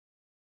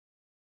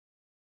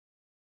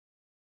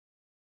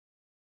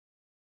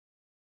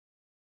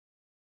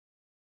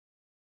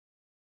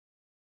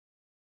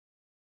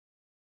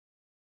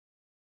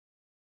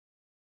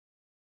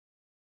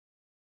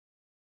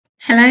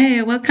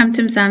Hello, welcome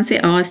to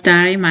MzansiOz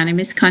Diary. My name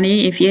is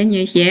Connie. If you're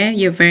new here,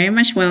 you're very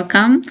much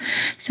welcome.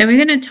 So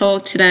we're going to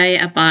talk today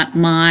about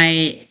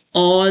my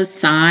Oz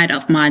side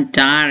of my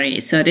diary.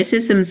 So this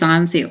is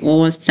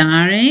MzansiOz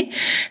Diary.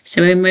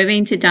 So we're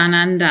moving to down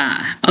under.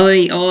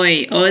 Oi,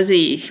 oi,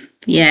 Aussie.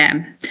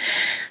 Yeah.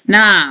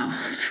 Now,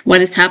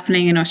 what is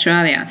happening in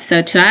Australia?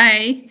 So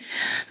today,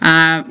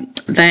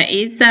 there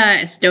is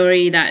a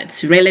story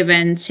that's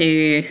relevant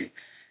to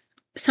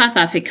South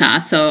Africa.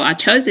 So I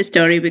chose this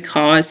story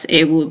because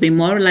it will be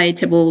more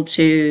relatable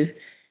to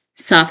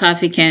South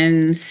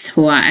Africans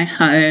who are at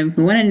home,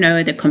 who want to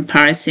know the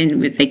comparison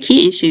with the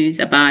key issues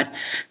about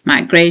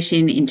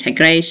migration,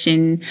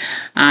 integration.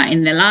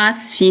 In the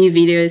last few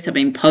videos I've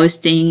been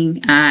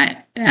posting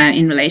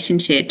in relation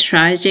to the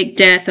tragic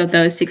death of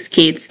those 6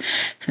 kids,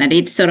 and I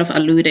did sort of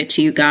alluded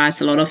to you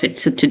guys, a lot of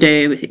it's to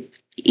do with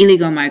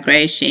illegal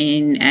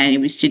migration, and it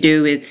was to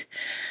do with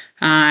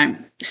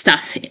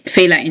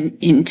failure in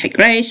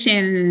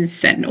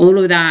integrations and all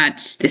of that,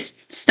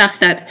 this stuff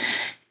that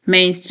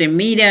mainstream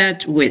media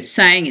was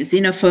saying is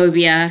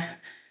xenophobia.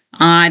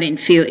 I didn't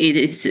feel it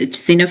is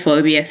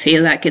xenophobia. I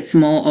feel like it's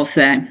more of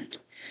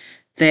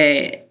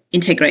the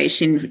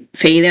integration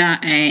failure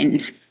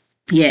and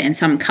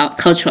some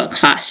cultural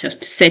clash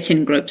of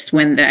certain groups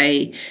when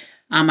they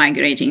are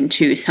migrating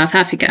to South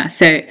Africa.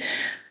 So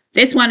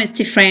this one is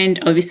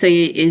different,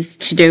 obviously, is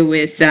to do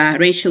with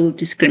racial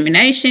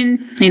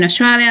discrimination in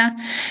Australia.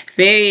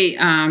 Very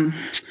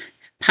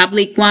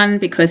public one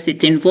because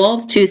it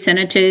involves 2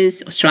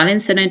 senators,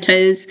 Australian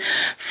senators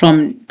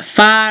from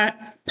far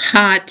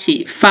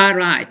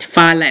right,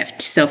 far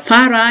left. So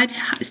far right,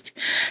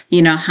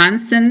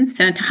 Hanson,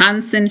 Senator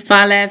Hanson,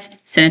 far left,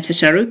 Senator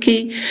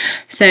Faruqi.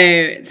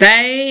 So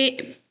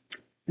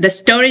the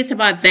story is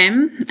about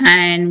them,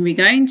 and we're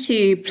going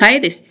to play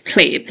this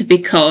clip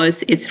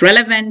because it's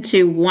relevant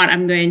to what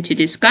I'm going to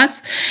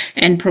discuss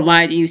and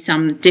provide you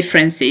some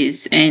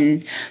differences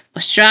in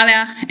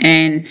Australia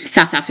and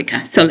South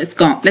Africa. So let's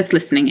go. Let's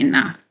listen in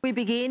now. We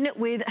begin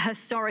with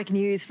historic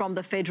news from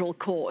the federal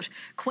court.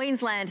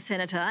 Queensland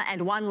Senator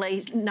and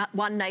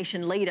One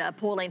Nation leader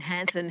Pauline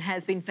Hanson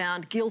has been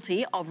found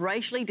guilty of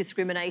racially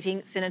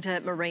discriminating Senator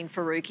Mehreen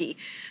Faruqi.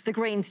 The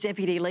Greens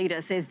deputy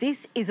leader says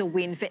this is a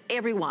win for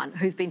everyone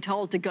who's been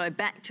told to go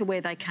back to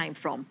where they came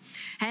from.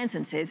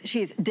 Hanson says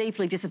she is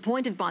deeply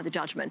disappointed by the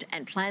judgment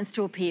and plans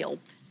to appeal.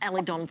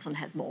 Ali Donaldson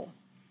has more.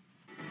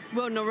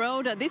 Well,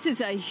 Narelda, this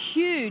is a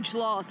huge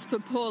loss for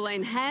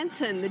Pauline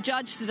Hanson. The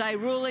judge today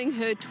ruling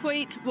her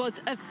tweet was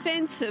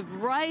offensive,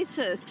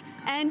 racist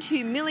and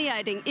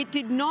humiliating. It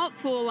did not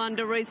fall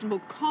under reasonable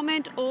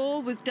comment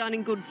or was done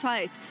in good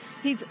faith.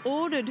 He's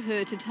ordered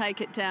her to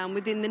take it down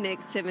within the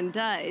next 7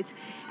 days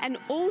and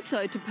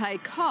also to pay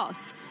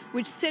costs,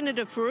 which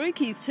Senator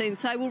Faruqi's team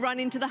say will run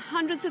into the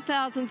hundreds of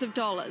thousands of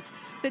dollars.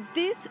 But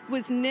this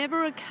was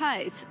never a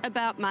case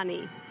about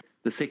money.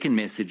 The second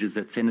message is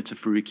that Senator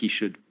Faruqi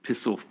should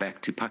piss off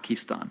back to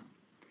Pakistan.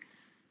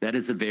 That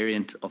is a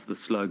variant of the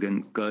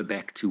slogan, "Go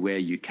back to where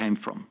you came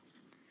from."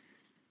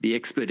 The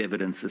expert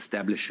evidence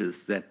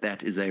establishes that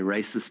that is a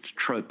racist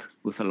trope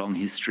with a long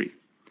history.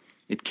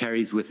 It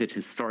carries with it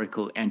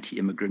historical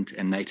anti-immigrant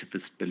and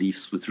nativist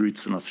beliefs with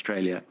roots in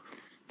Australia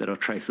that are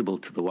traceable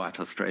to the White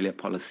Australia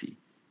policy.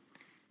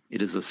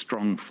 It is a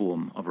strong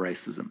form of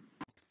racism.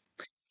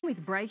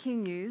 With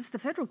breaking news, the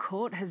federal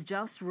court has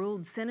just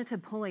ruled Senator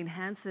Pauline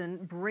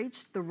Hanson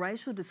breached the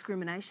Racial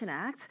Discrimination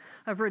Act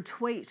over a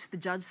tweet the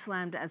judge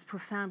slammed as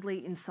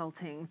profoundly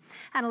insulting.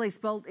 Annalise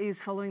Bolt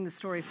is following the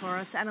story for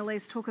us.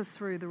 Annalise, talk us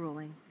through the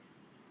ruling.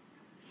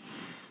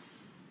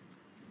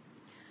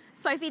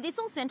 Sophie, this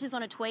all centres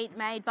on a tweet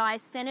made by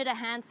Senator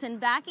Hanson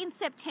back in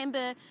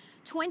September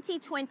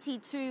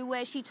 2022,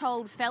 where she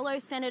told fellow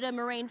Senator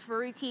Mehreen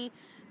Faruqi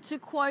to,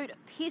 quote,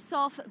 piss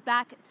off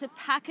back to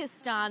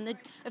Pakistan.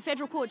 A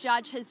federal court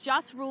judge has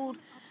just ruled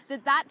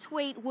that that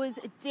tweet was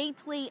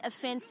deeply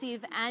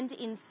offensive and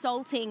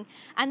insulting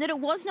and that it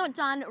was not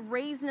done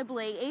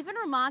reasonably, even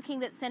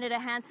remarking that Senator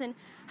Hanson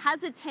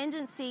has a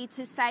tendency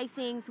to say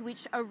things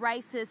which are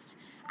racist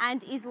and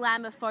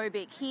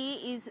Islamophobic. Here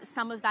is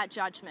some of that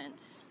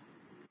judgment.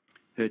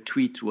 Her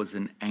tweet was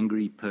an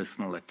angry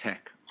personal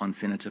attack on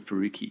Senator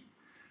Faruqi.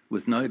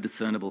 With no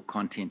discernible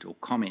content or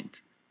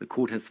comment, the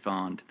court has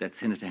found that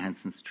Senator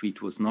Hanson's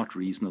tweet was not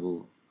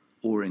reasonable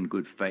or in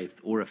good faith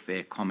or a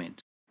fair comment.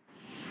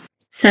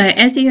 So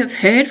as you have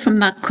heard from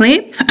that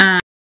clip,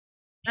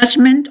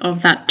 judgment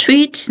of that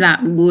tweet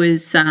that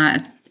was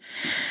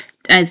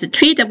as a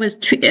tweet that was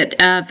tweeted,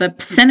 the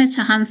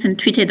Senator Hanson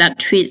tweeted that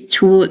tweet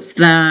towards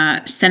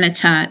the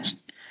Senator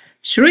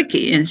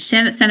Faruqi, and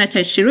Senator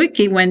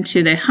Faruqi went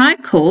to the High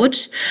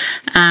Court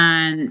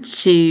and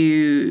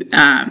to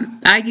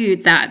argue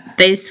that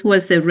this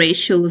was a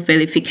racial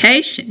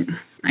vilification.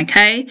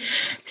 Okay,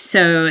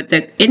 so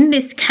in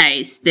this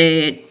case,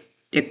 the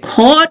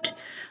court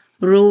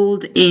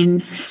ruled in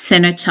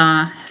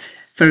Senator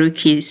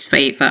Faruqi's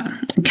favor.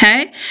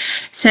 Okay,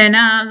 so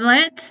now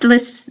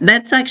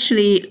let's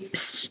actually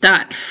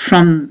start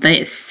from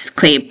this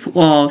clip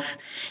of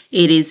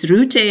it is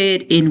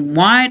rooted in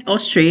white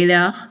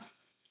Australia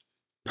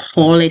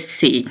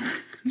policy.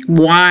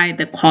 Why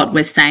the court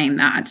was saying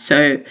that.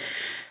 So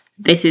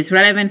this is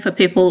relevant for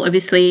people,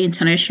 obviously,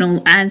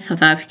 international and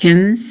South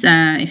Africans.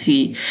 If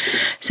you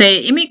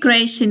say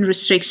Immigration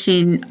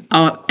Restriction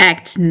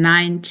Act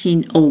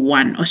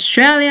 1901,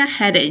 Australia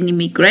had an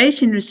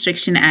Immigration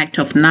Restriction Act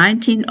of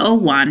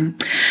 1901.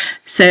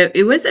 So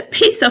it was a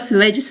piece of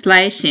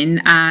legislation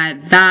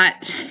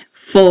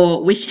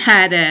which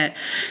had a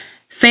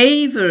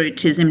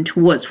favoritism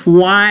towards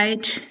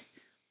white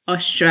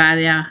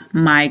Australia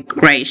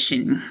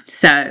migration.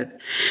 So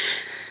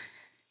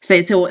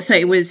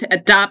it was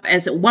adopted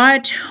as a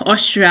White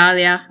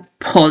Australia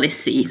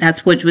policy.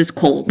 That's what it was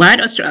called, White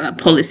Australia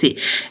policy.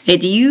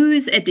 It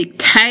used a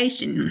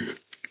dictation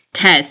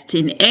test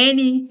in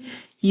any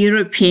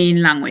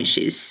European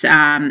languages.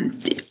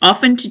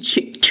 Often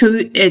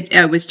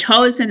it was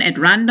chosen at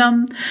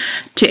random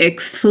to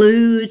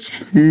exclude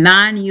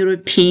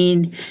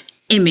non-European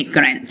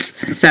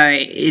immigrants. So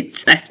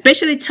it's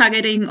especially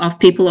targeting of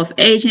people of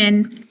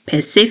Asian,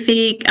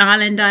 Pacific,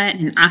 Islander,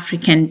 and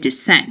African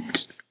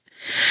descent.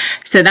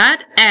 So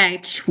that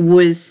act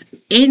was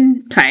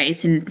in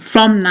place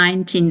from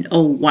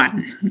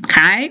 1901,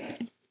 okay?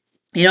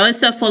 It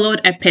also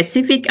followed a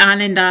Pacific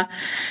Islander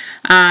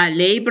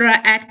Labor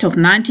Act of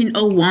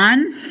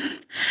 1901.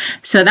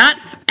 So that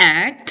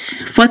act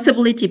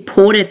forcibly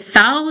deported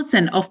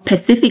thousands of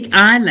Pacific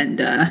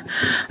Islander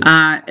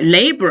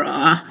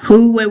laborers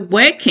who were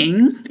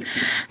working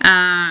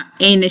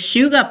in a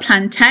sugar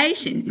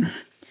plantation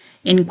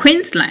in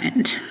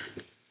Queensland.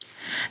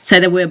 So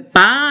they were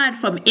barred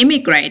from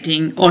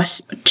immigrating or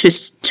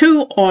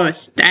staying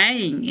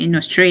in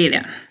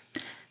Australia.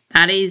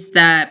 That is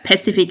the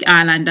Pacific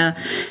Islander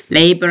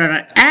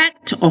Labor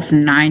Act of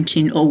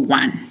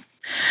 1901.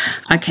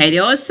 Okay, they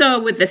also,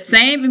 with the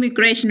same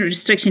immigration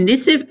restriction,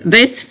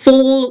 this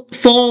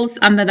falls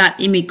under that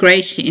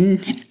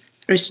Immigration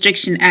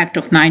Restriction Act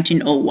of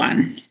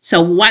 1901.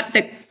 So what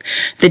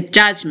the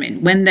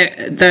judgment, when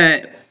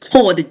the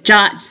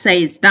judge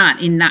says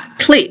that in that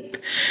clip,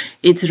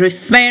 it's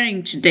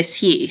referring to this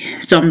here.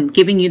 So I'm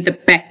giving you the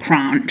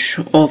background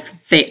of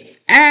the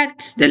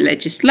act, the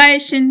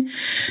legislation.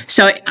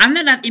 So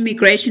under that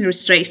Immigration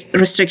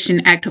Restriction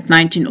Act of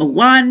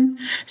 1901,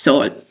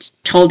 so I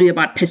told you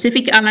about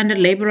Pacific Islander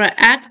Labor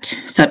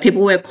Act. So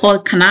people were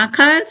called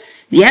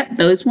Kanakas. Yep,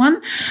 those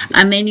one.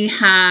 And then you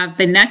have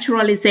the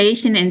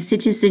naturalization and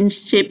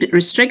citizenship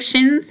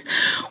restrictions,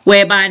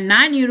 whereby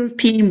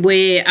non-European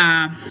were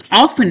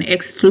often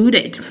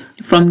excluded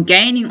from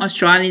gaining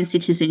Australian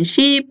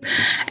citizenship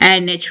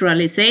and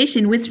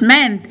naturalization, which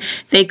meant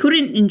they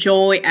couldn't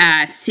enjoy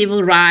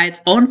civil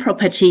rights, own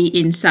property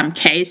in some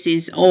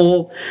cases,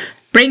 or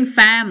bring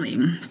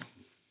family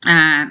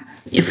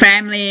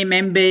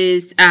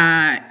members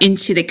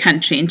into the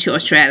country, into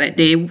Australia.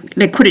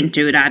 They couldn't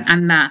do that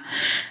under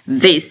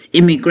this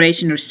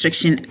Immigration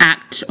Restriction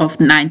Act of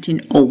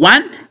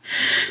 1901.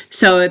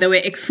 So there were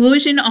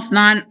exclusion of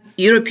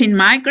non-European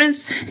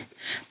migrants.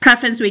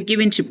 Preference were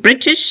given to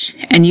British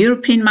and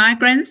European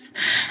migrants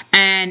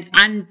and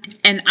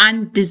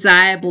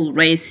undesirable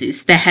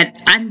races. They had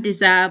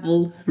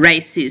undesirable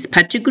races,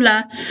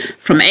 particularly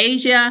from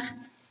Asia,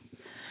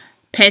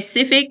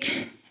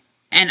 Pacific,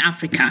 and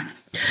Africa.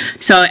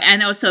 So,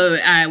 and also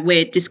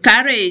were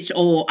discouraged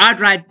or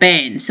outright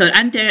banned. So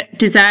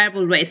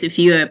undesirable race, if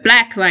you were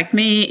black like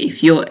me,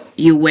 if you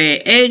were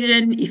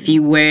Asian, if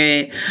you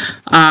were,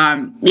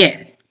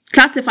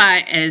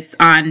 classified as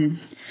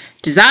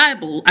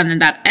undesirable under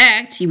that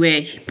act, you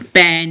were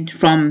banned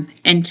from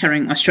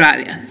entering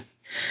Australia.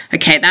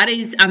 Okay, that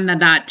is under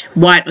that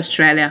White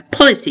Australia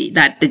policy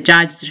that the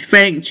judge is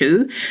referring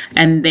to,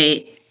 and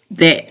the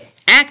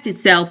act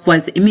itself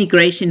was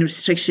Immigration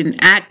Restriction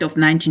Act of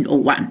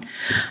 1901.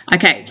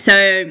 Okay,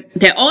 so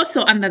they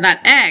also, under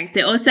that act,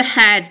 they also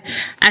had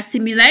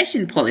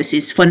assimilation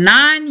policies for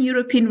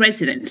non-European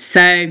residents.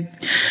 So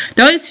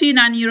those few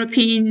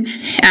non-European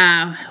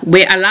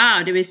were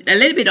allowed. There was a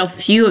little bit of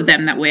few of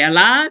them that were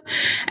allowed,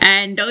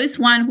 and those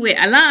ones who were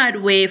allowed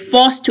were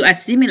forced to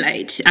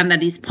assimilate under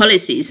these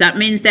policies. That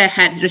means they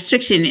had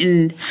restriction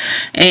in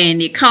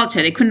the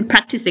culture. They couldn't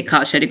practice their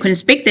culture. They couldn't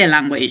speak their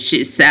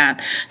languages. So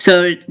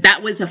that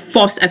was a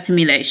forced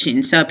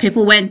assimilation. So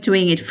people weren't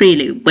doing it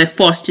freely, were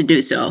forced to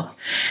do so.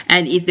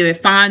 And if they were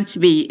found to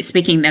be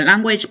speaking their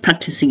language,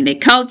 practicing their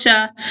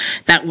culture,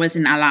 that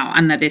wasn't allowed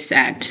under this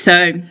act.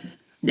 So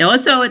they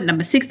also,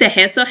 number 6, they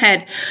also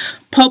had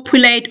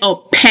populate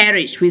or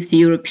perish with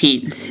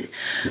Europeans.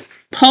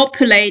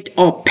 Populate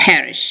or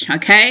perish,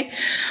 okay?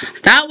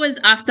 That was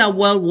after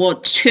World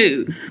War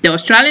II. The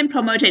Australian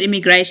promoted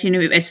immigration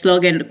with a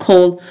slogan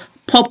called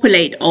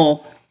populate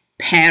or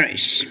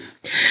perish.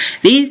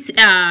 This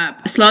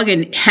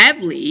slogan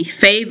heavily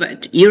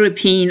favored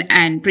European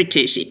and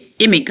British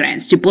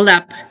immigrants to build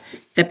up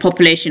the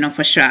population of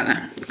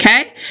Australia.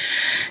 Okay,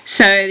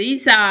 so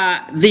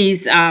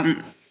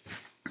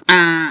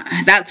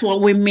that's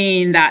what we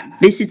mean, that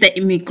this is the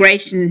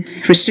Immigration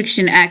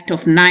Restriction Act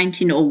of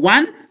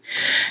 1901.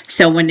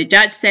 So when the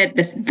judge said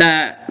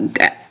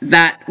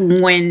that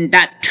when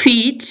that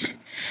tweet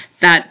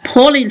that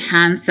Pauline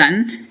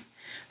Hanson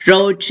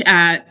wrote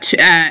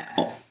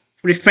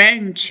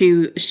referring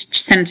to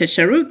Senator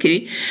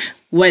Faruqi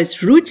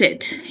was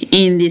rooted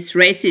in these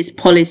racist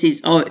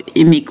policies of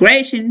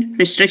Immigration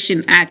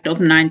Restriction Act of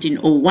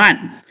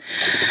 1901.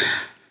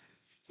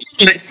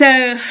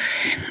 So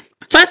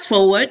fast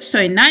forward, so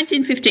in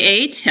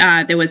 1958,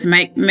 there was a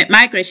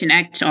Migration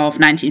Act of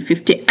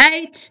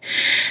 1958.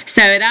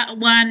 So that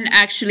one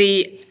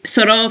actually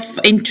sort of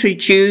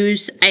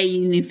introduced a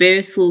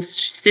universal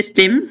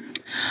system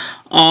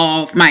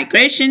of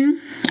migration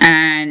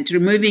and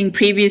removing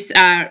previous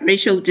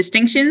racial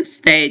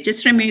distinctions. They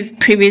just removed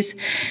previous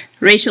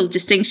racial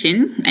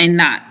distinction in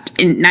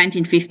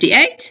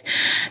 1958.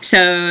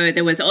 So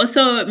there was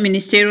also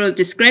ministerial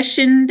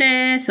discretion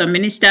there. So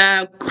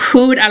minister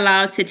could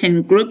allow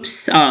certain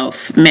groups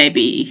of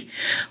maybe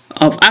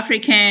of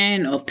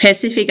African or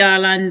Pacific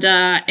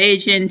Islander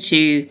Asian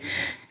to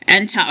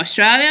enter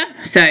Australia.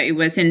 So it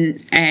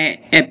wasn't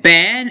a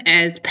ban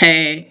as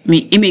per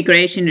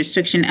Immigration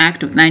Restriction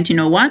Act of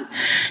 1901.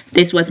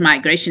 This was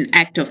Migration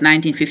Act of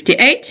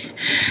 1958.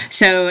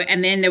 So,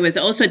 and then there was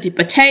also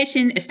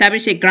deportation,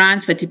 establishing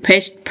grants for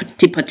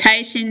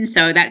deportation.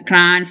 So that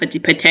grant for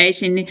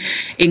deportation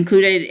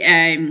included,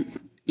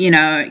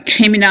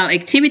 criminal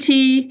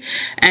activity,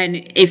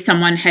 and if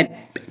someone had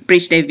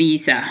breached their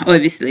visa,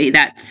 obviously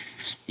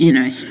that's,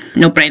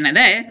 no brainer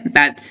there.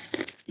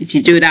 That's, if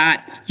you do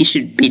that, you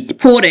should be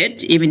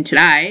deported. Even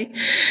today,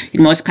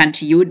 in most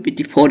countries, you would be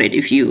deported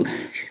if you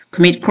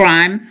commit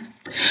crime.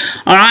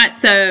 All right,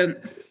 so,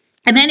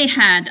 and then it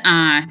had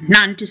a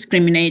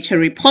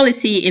non-discriminatory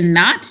policy in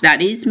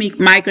that is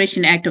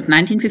Migration Act of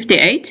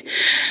 1958.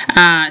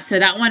 So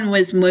that one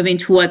was moving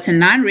towards a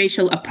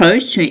non-racial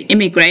approach to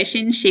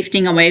immigration,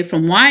 shifting away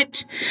from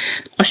white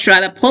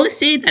Australia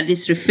policy that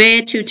is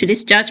referred to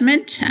this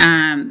judgment.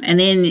 And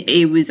then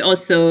it was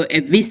also a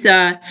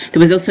visa,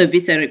 there was also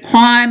visa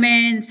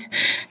requirements,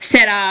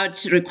 set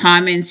out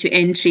requirements to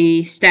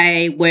entry,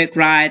 stay, work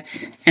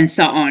rights, and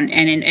so on.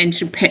 And an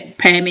entry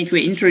permit were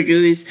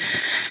introduced.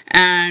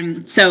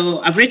 So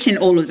I've written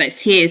all of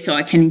this here so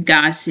I can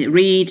guys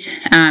read,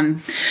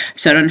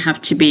 so I don't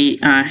have to be,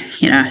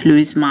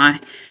 lose my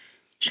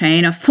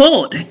train of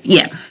thought.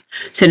 Yeah.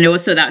 So there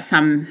also that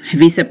some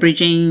visa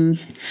bridging,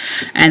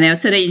 and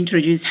they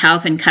introduced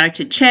health and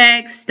character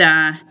checks.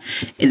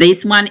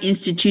 This one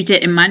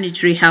instituted a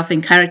mandatory health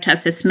and character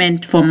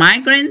assessment for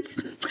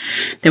migrants.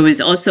 There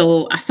was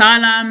also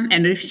asylum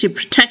and refugee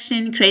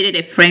protection, created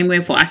a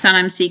framework for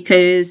asylum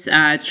seekers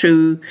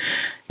through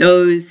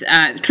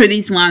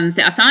these ones.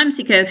 The asylum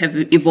seekers have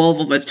evolved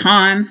over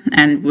time,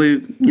 and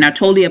we're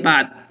told you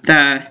about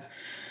the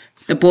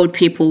board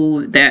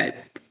people that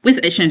with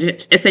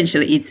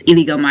essentially it's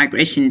illegal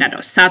migration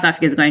that South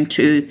Africa is going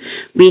through.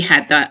 We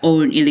had our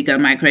own illegal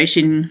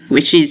migration,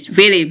 which is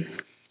really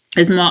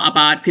is more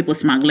about people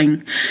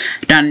smuggling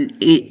than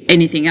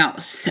anything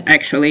else.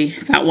 Actually,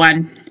 that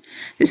one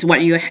is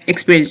what you're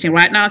experiencing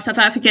right now, South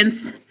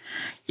Africans.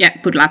 Yeah,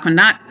 good luck on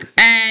that.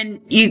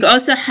 And they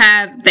also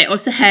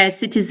had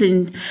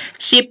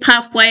citizenship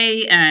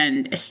pathway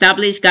and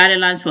established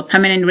guidelines for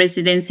permanent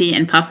residency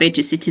and pathway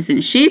to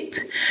citizenship.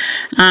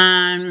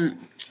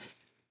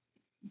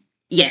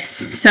 Yes,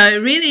 so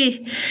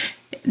really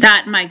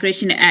that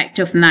Migration Act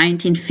of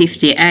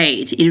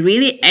 1958, it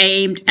really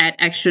aimed at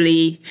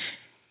actually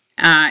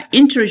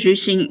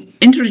introducing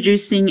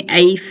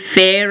a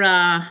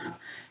fairer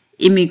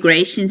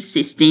immigration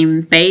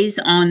system based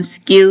on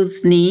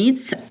skills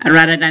needs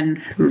rather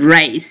than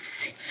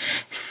race,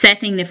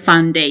 setting the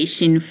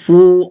foundation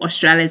for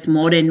Australia's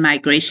modern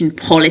migration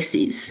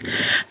policies.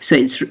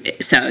 So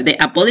they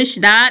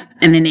abolished that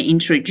and then they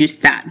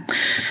introduced that.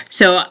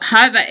 So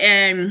however,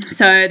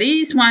 so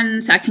these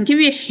ones, I can give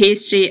you a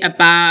history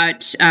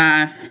about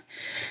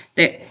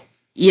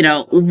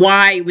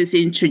why it was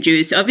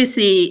introduced.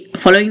 Obviously,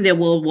 following the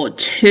World War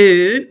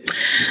II,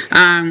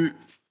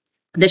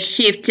 the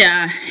shift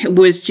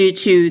was due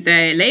to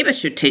the labor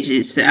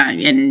shortages,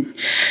 and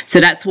so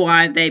that's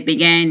why they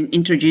began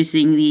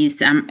introducing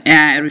these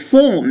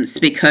reforms,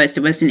 because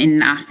there wasn't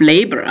enough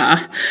labor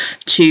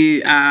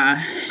to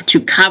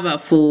cover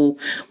for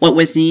what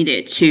was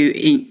needed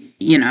to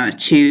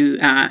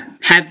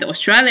have the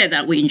Australia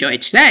that we enjoy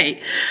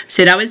today.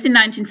 So that was in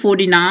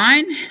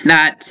 1949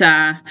 that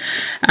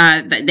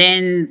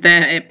then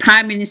the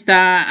Prime Minister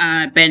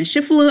Ben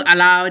Chifley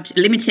allowed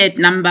a limited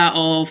number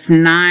of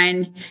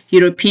 9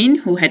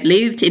 Europeans who had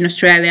lived in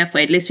Australia for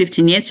at least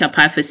 15 years to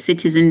apply for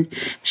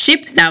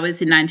citizenship. That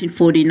was in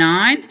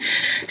 1949.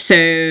 So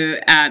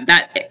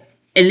that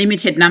a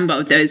limited number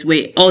of those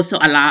were also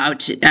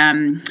allowed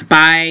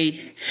by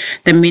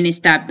the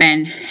Minister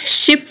Ben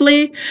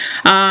Chifley,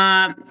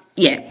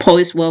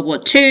 post-World War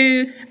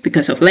II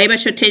because of labor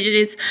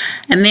shortages.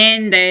 And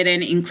then they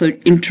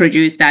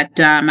introduced that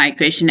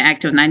Migration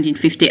Act of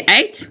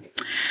 1958.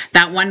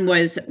 That one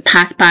was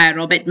passed by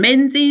Robert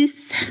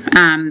Menzies.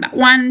 That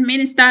one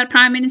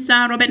Prime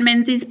Minister Robert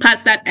Menzies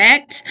passed that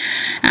act.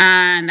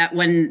 And that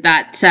one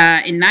that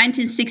in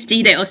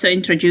 1960 they also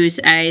introduced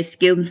a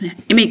skilled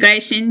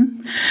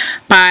immigration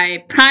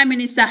by Prime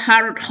Minister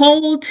Harold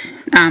Holt.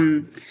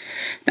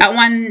 That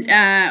one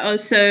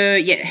also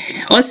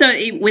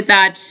with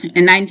that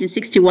in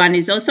 1961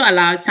 is also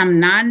allowed some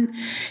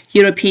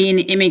non-European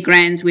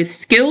immigrants with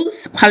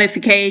skills,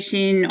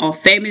 qualification or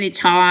family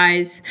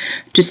ties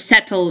to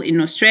settle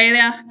in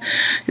Australia.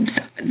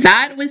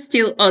 That was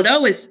still, although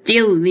it was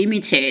still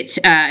limited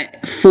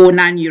for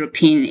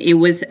non-European, it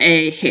was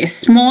a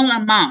small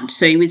amount.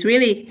 So it was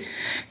really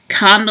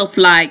kind of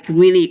like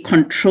really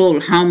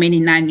control how many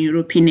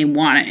non-European they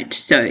wanted.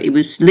 So it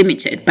was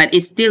limited, but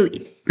it's still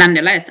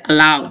nonetheless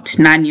allowed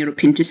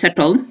non-European to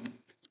settle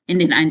in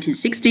the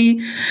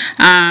 1960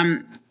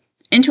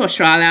 into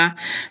Australia.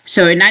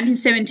 So in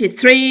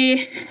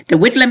 1973, the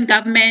Whitlam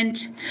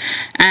government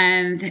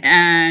and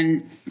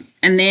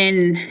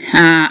then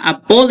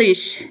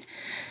abolished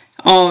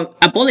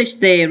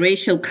the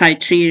racial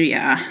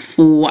criteria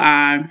for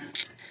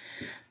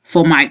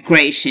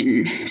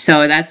migration.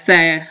 So that's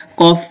the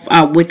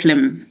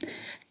Whitlam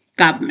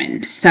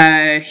government.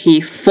 So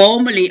he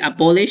formally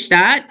abolished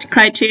that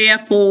criteria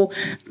for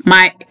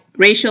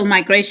racial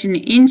migration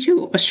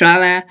into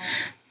Australia.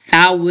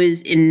 That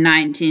was in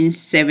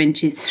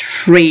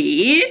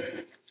 1973.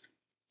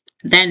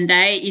 Then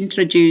they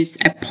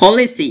introduced a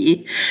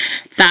policy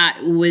that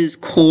was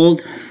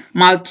called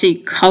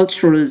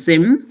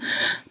multiculturalism,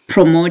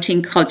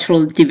 promoting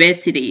cultural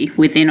diversity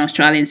within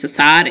Australian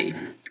society.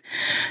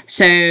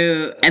 So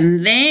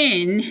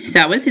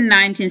that was in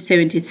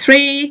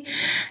 1973.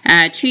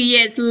 2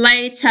 years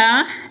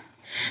later,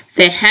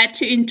 they had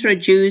to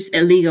introduce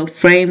a legal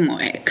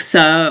framework.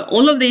 So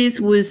all of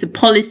these was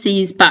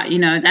policies, but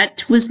there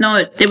was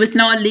no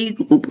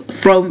legal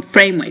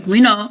framework.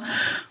 We know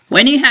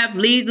when you have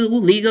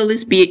legal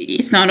is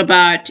it's not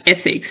about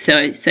ethics. So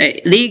it's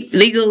a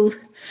legal.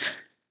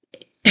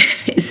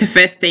 It's the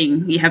first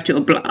thing you have to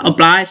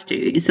oblige to.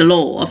 It's the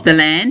law of the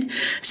land.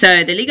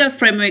 So the legal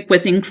framework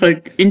was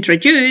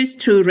introduced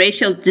through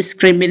Racial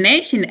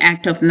Discrimination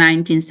Act of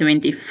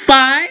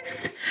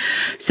 1975.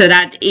 So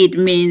that it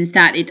means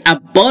that it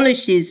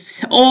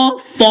abolishes all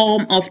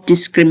form of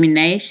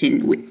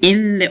discrimination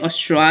within the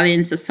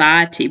Australian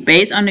society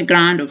based on the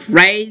ground of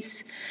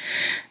race,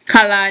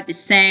 color,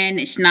 descent,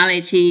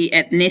 nationality,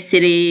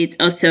 ethnicity. It's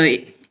also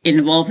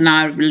involved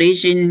now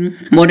religion,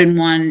 more than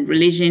one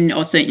religion,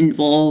 also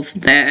involved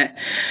the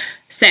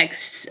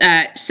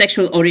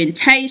sexual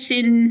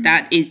orientation.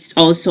 That is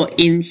also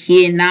in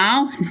here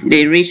now,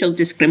 the Racial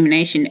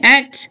Discrimination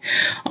Act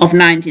of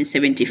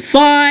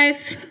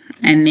 1975.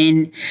 And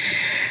then,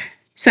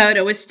 so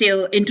that was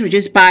still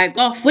introduced by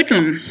Gough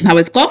Whitlam. That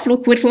was Gough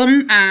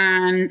Whitlam.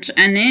 And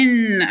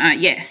then,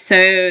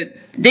 so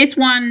this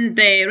one,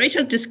 the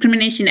Racial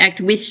Discrimination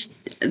Act, which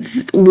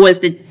was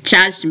the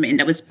judgment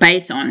that was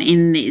based on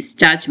in this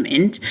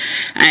judgment,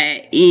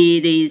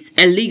 it is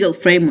a legal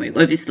framework.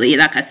 Obviously,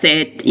 like I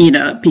said,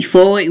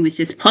 before it was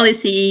just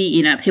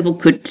policy, people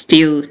could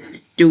still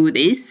do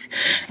this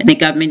and the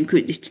government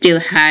could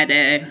still had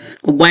a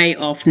way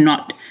of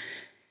not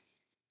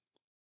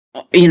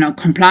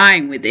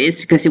complying with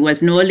this because there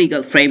was no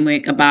legal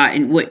framework about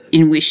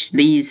in which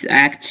these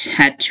acts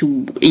had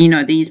to,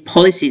 these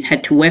policies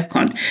had to work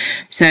on.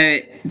 So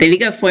the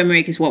legal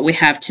framework is what we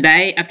have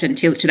today, up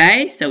until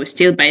today. So we're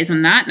still based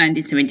on that,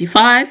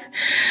 1975.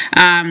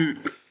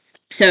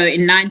 So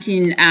in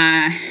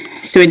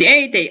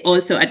 1978, they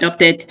also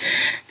adopted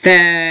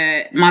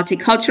the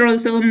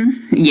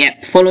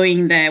multiculturalism,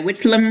 following the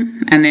Whitlam,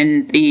 and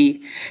then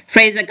the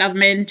Fraser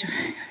government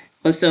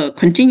also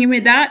continued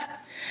with that.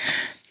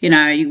 You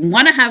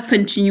want to have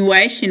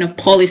continuation of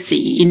policy.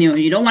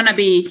 You don't want to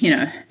be,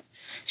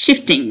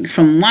 shifting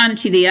from one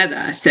to the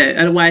other. So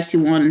otherwise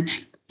you won't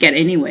get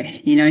anywhere.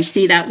 You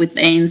see that with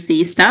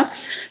ANC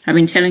stuff I've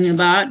been telling you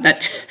about,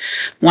 that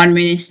one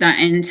minister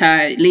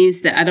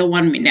leaves, the other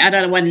one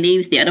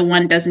leaves, the other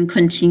one doesn't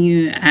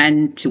continue,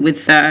 and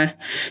with the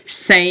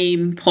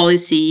same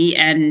policy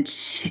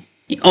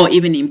or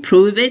even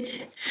improve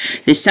it.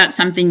 They start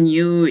something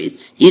new,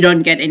 you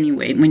don't get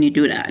anywhere when you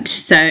do that.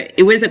 So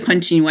it was a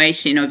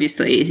continuation,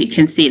 obviously, you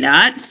can see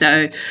that.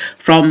 So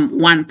from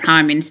one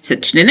prime minister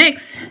to the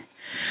next,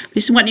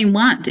 which is what you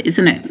want,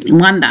 isn't it? You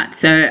want that.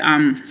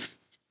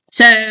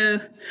 So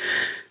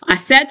I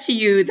said to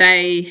you,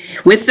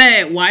 with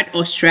the White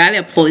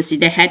Australia policy,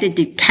 they had a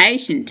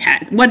dictation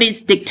test. What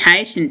is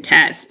dictation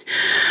test?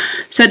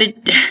 So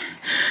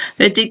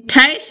the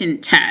dictation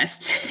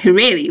test,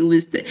 really,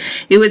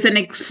 it was an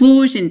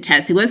exclusion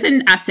test. It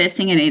wasn't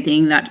assessing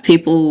anything that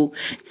people,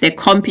 their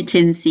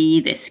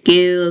competency, their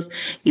skills.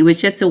 It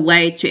was just a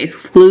way to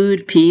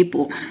exclude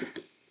people.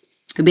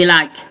 It'd be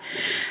like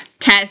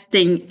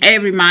testing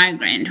every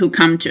migrant who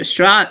come to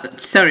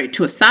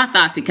South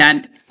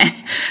Africa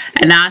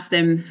and ask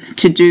them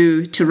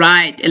to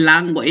write a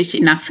language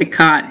in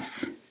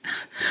Afrikaans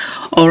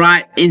or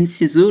write in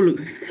Sizulu.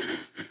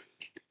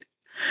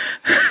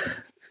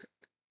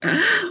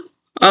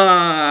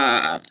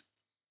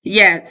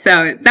 Yeah,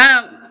 so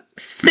that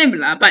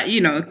similar, but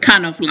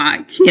kind of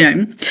like,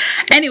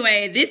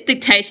 Anyway, this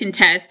dictation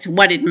test,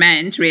 what it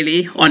meant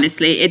really,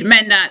 honestly, it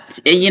meant that,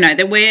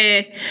 they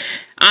were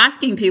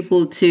asking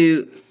people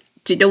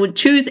they would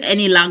choose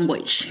any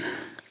language,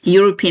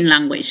 European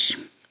language.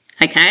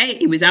 Okay,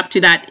 it was up to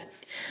that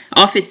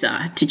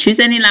officer to choose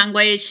any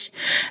language.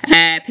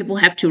 People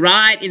have to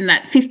write in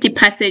that 50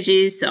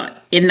 passages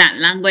in that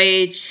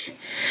language.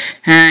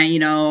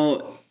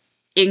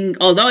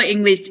 Although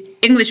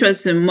English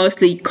was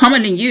mostly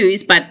commonly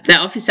used, but the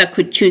officer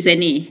could choose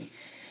any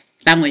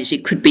language.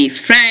 It could be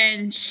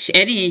French,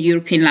 any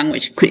European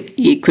language.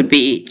 It could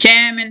be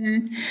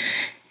German.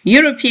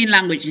 European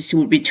languages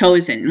would be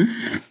chosen,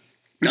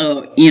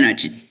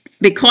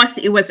 because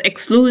it was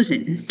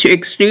exclusion, to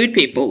exclude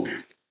people.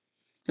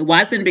 It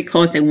wasn't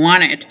because they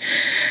wanted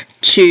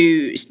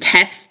to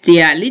test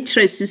their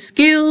literacy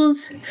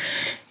skills.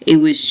 It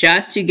was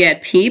just to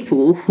get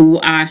people who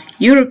are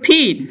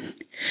European.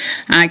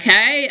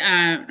 Okay,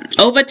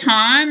 over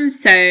time,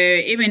 so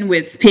even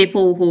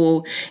people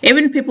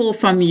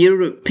from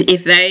Europe,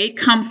 if they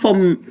come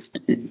from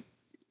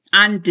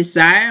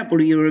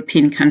undesirable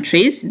European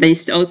countries, they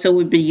also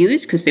would be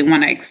used because they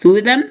want to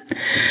exclude them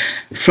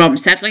from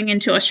settling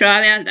into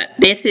Australia.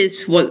 This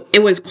is what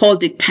it was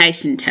called,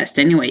 dictation test.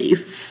 Anyway,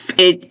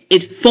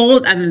 it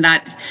falls under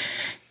that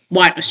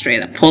White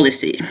Australia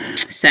policy.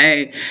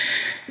 So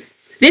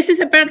this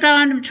is a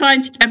background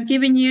I'm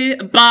giving you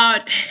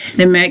about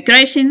the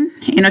migration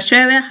in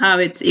Australia, how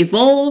it's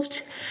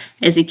evolved.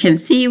 As you can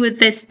see with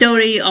the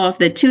story of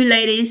the two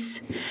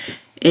ladies,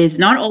 it's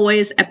not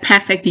always a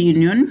perfect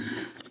union,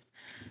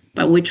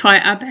 but we try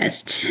our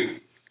best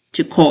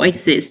to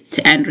coexist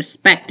and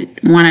respect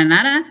one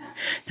another.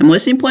 The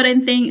most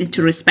important thing is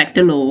to respect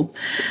the law.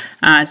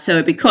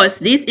 So because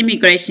this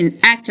Immigration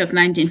Act of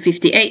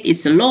 1958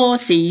 is a law,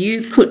 so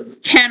you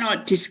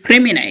cannot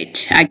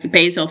discriminate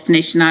based on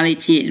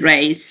nationality,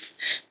 race,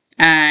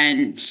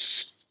 and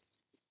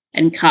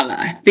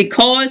color.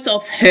 Because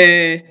of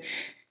her,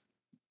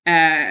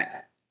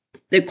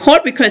 the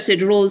court, because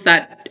it rules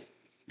that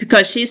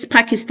because she's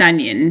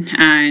Pakistani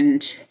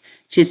and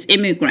she's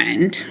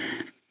immigrant,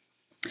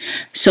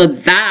 so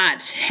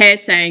that her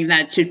saying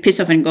that she'd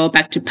piss off and go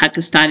back to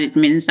Pakistan, it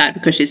means that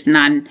because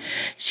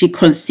she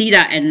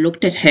considered and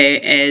looked at her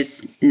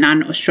as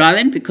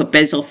non-Australian because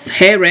based of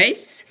her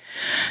race.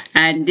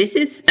 And this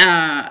is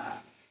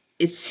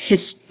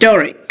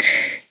historic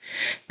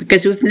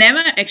because we've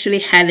never actually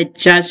had a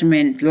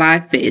judgment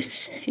like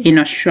this in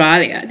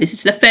Australia. This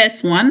is the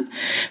first one,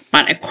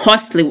 but a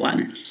costly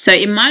one. So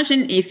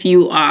imagine if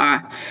you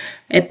are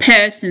a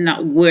person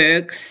that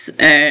works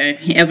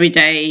every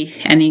day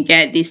and you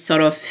get this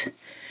sort of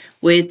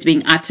words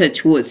being uttered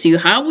towards you.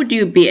 How would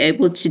you be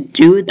able to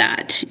do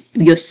that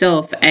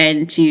yourself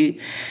and to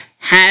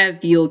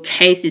have your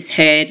cases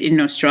heard in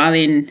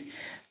Australian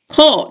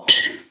court?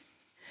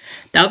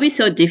 That would be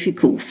so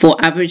difficult for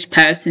average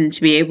person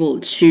to be able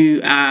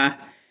to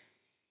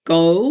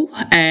go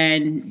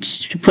and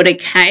to put a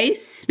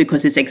case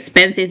because it's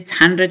expensive. It's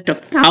hundreds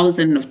of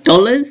thousands of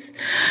dollars.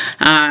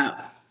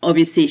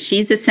 Obviously,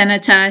 she's a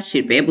senator,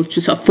 she'd be able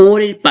to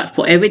afford it, but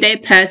for everyday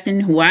person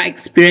who are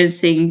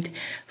experiencing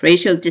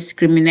racial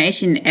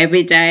discrimination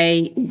every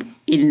day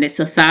in the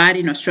society,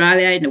 in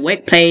Australia, in the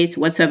workplace,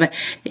 whatsoever,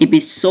 it'd be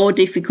so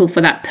difficult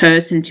for that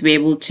person to be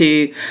able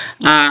to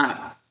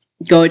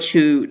go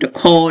to the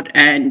court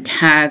and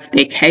have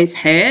their case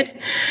heard.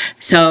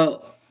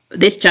 So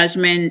this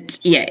judgment,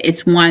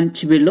 it's one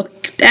to be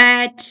looked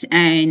at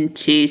and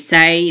to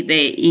say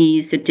there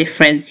is a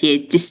difference here,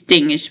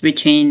 distinguish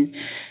between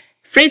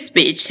free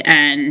speech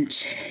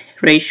and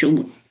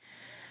racial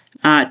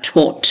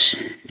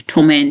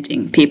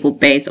tormenting people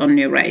based on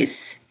their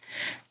race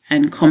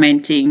and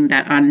commenting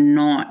that are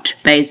not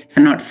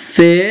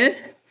fair.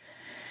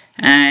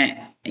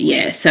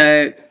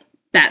 So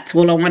that's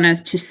all I want us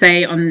to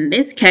say on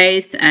this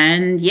case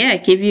and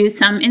give you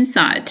some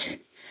insight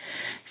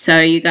so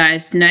you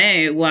guys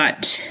know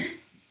what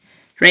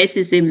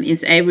racism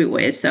is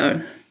everywhere.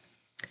 So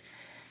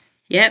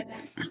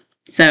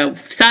So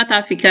South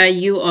Africa,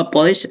 you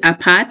abolished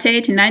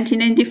apartheid in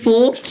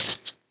 1994.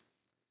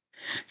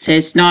 So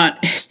it's not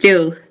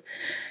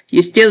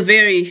you're still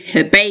very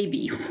a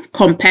baby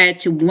compared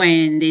to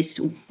when this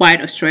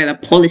White Australia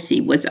policy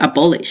was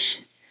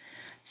abolished.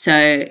 So,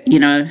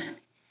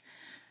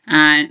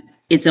 and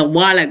it's a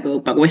while ago,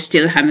 but we're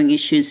still having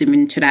issues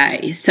even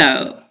today.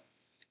 So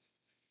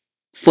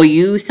for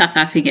you, South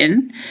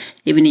African,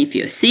 even if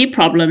you see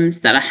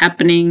problems that are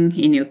happening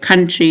in your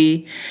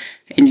country,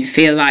 and you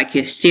feel like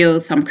you're still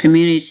some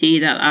community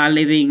that are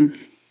living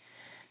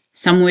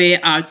somewhere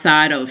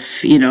outside of,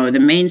 the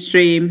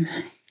mainstream,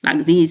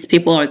 like these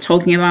people are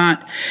talking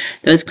about,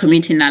 those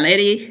community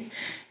naledi,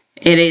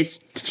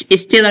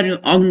 it's still an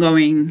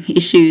ongoing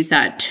issues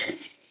that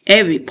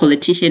every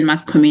politician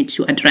must commit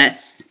to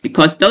address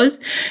because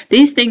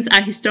these things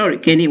are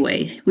historic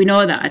anyway. We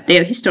know that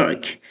they're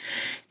historic.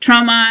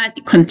 Trauma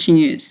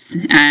continues,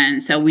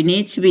 and so we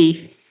need to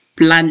be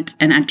blunt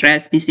and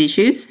address these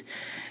issues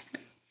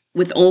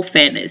with all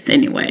fairness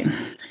anyway.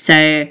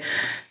 So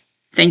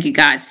thank you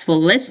guys for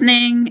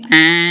listening.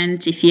 And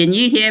if you're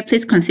new here,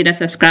 please consider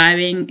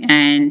subscribing.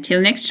 And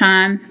until next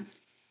time,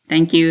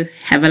 thank you.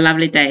 Have a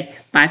lovely day.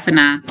 Bye for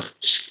now.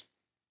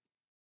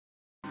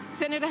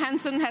 Senator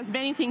Hanson has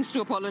many things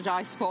to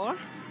apologise for,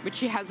 which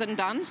she hasn't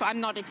done, so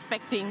I'm not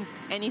expecting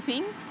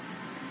anything.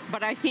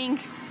 But I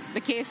think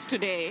the case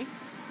today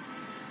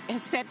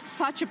has set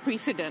such a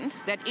precedent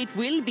that it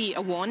will be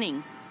a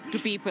warning to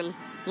people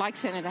like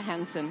Senator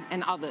Hanson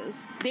and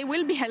others. They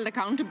will be held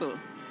accountable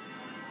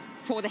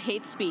for the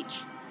hate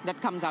speech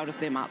that comes out of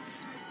their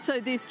mouths. So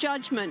this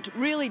judgment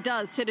really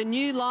does set a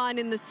new line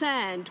in the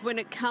sand when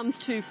it comes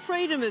to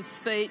freedom of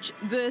speech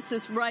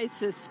versus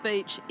racist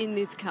speech in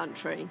this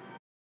country.